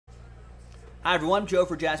Hi everyone, Joe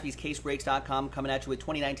for JaspysCaseBreaks.com coming at you with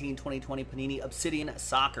 2019-2020 Panini Obsidian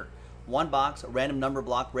Soccer. One box, a random number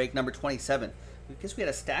block break number 27. I guess we had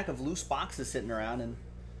a stack of loose boxes sitting around and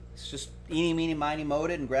it's just eeny, meeny, miny,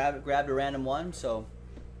 mowed it and grabbed a random one. So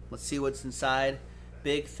let's see what's inside.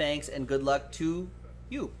 Big thanks and good luck to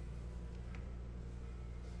you.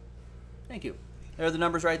 Thank you. There are the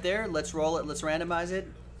numbers right there. Let's roll it. Let's randomize it.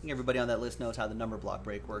 I think everybody on that list knows how the number block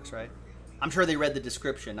break works, right? I'm sure they read the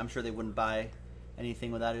description. I'm sure they wouldn't buy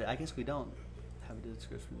anything without it. I guess we don't have a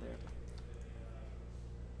description there.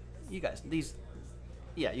 You guys,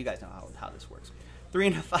 you guys know how this works. 3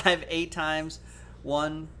 and a 5, 8 times.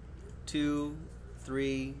 1, 2,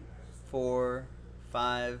 3, 4,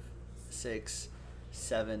 5, 6,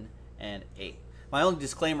 7, and 8. My only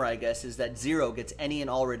disclaimer, I guess, is that 0 gets any and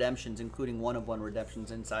all redemptions, including 1-of-1 redemptions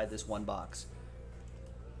inside this one box.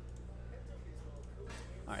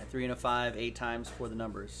 All right, 3 and a 5, 8 times for the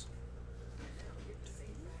numbers.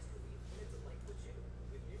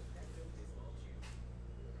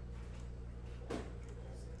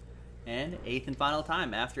 And 8th and final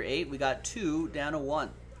time. After 8, we got 2 down to 1.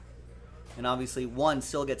 And obviously 1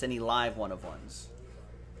 still gets any live 1-of-1s.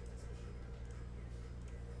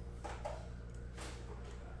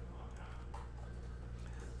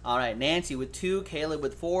 All right, Nancy with 2, Caleb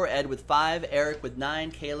with 4, Ed with 5, Eric with 9,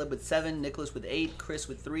 Caleb with 7, Nicholas with 8, Chris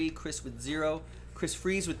with 3, Chris with 0, Chris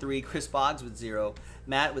Freeze with 3, Chris Boggs with 0,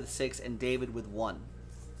 Matt with 6, and David with 1.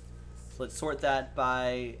 So let's sort that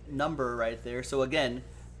by number right there. So again,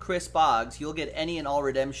 Chris Boggs, you'll get any and all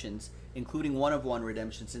redemptions, including 1-of-1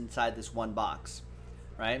 redemptions inside this one box,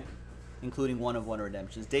 right? Including 1-of-1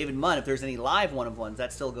 redemptions. David Munn, if there's any live 1-of-1s,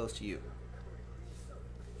 that still goes to you.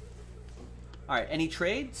 All right, any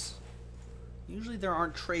trades? Usually there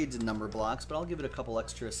aren't trades in number blocks, but I'll give it a couple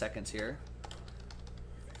extra seconds here.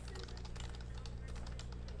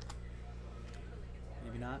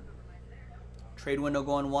 Maybe not. Trade window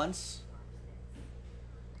going once.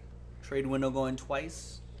 Trade window going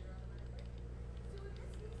twice.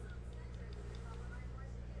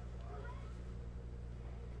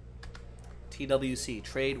 TWC,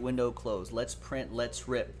 trade window closed. Let's print, let's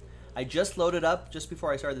rip. I just loaded up, just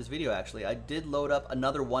before I started this video actually, I did load up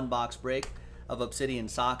another one-box break of Obsidian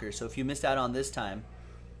Soccer. So if you missed out on this time,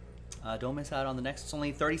 don't miss out on the next. It's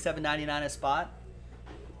only $37.99 a spot.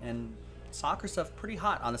 And soccer stuff pretty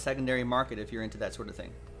hot on the secondary market if you're into that sort of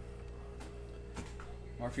thing.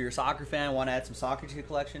 Or if you're a soccer fan, want to add some soccer to your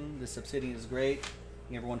collection, this Obsidian is great. I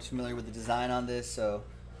think everyone's familiar with the design on this, so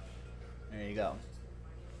there you go.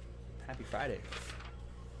 Happy Friday.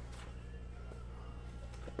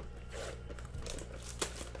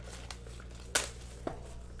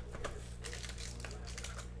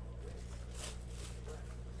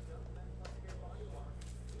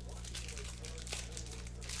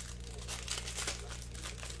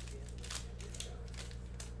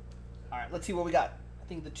 All right, let's see what we got. I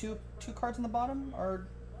think the two cards on the bottom are,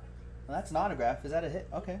 well, that's an autograph. Is that a hit?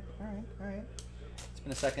 Okay, all right. It's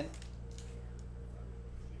been a second.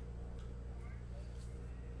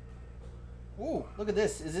 Ooh, look at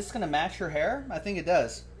this. Is this going to match her hair? I think it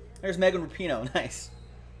does. There's Megan Rapinoe. Nice.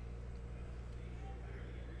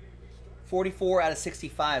 44 out of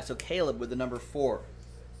 65. So Caleb with the number 4.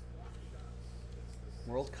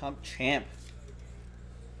 World Cup champ.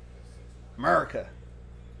 America.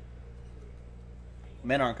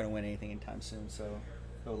 Men aren't going to win anything anytime soon, so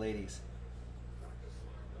go ladies.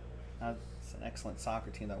 It's an excellent soccer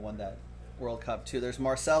team that won that World Cup too. There's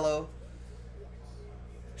Marcelo.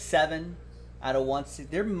 7 out of 1.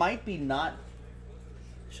 There might be not,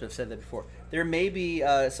 should have said that before. There may be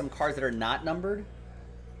some cards that are not numbered.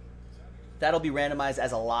 That'll be randomized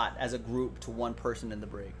as a lot, as a group to one person in the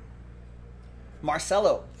break.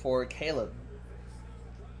 Marcelo for Caleb.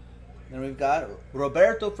 Then we've got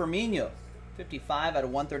Roberto Firmino. 55 out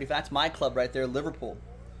of 135. That's my club right there, Liverpool.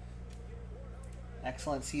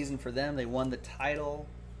 Excellent season for them. They won the title.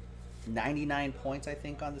 99 points, I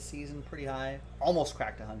think, on the season. Pretty high. Almost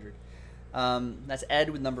cracked 100. That's Ed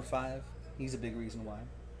with number 5. He's a big reason why.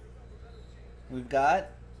 We've got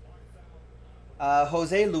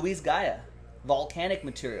Jose Luis Gaia. Volcanic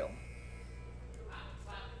material.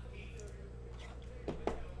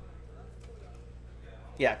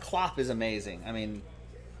 Yeah, Klopp is amazing. I mean,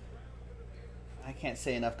 I can't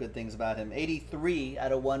say enough good things about him. 83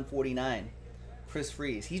 out of 149. Chris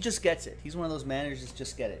Freeze. He just gets it. He's one of those managers that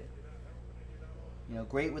just get it. You know,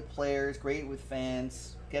 great with players, great with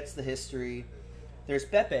fans, gets the history. There's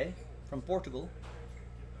Pepe from Portugal.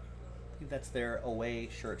 I think that's their away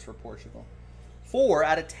shirts for Portugal. 4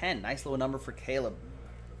 out of 10. Nice little number for Caleb.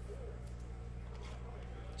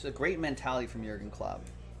 It's a great mentality from Jurgen Klopp.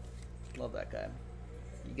 Love that guy.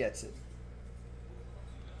 He gets it.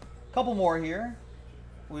 Couple more here.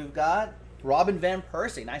 We've got Robin Van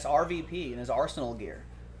Persie. Nice RVP in his Arsenal gear.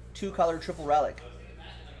 2-color triple relic.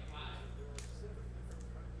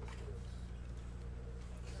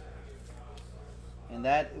 And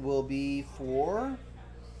that will be for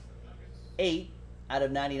 8 out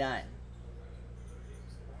of 99.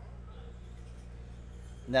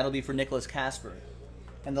 And that'll be for Nicholas Casper.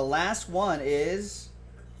 And the last one is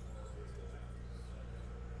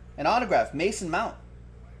an autograph, Mason Mount.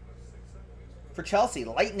 For Chelsea,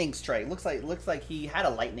 lightning strike. Looks like he had a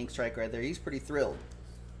lightning strike right there. He's pretty thrilled.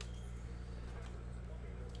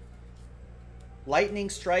 Lightning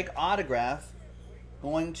strike autograph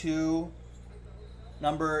going to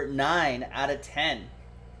number 9 out of 10.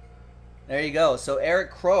 There you go. So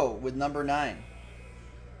Eric Crow with number 9.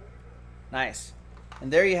 Nice.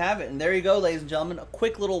 And there you have it. And there you go, ladies and gentlemen. A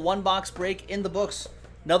quick little one-box break in the books.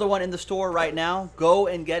 Another one in the store right now. Go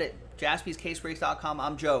and get it. JaspysCaseBreaks.com.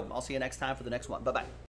 I'm Joe. I'll see you next time for the next one. Bye-bye.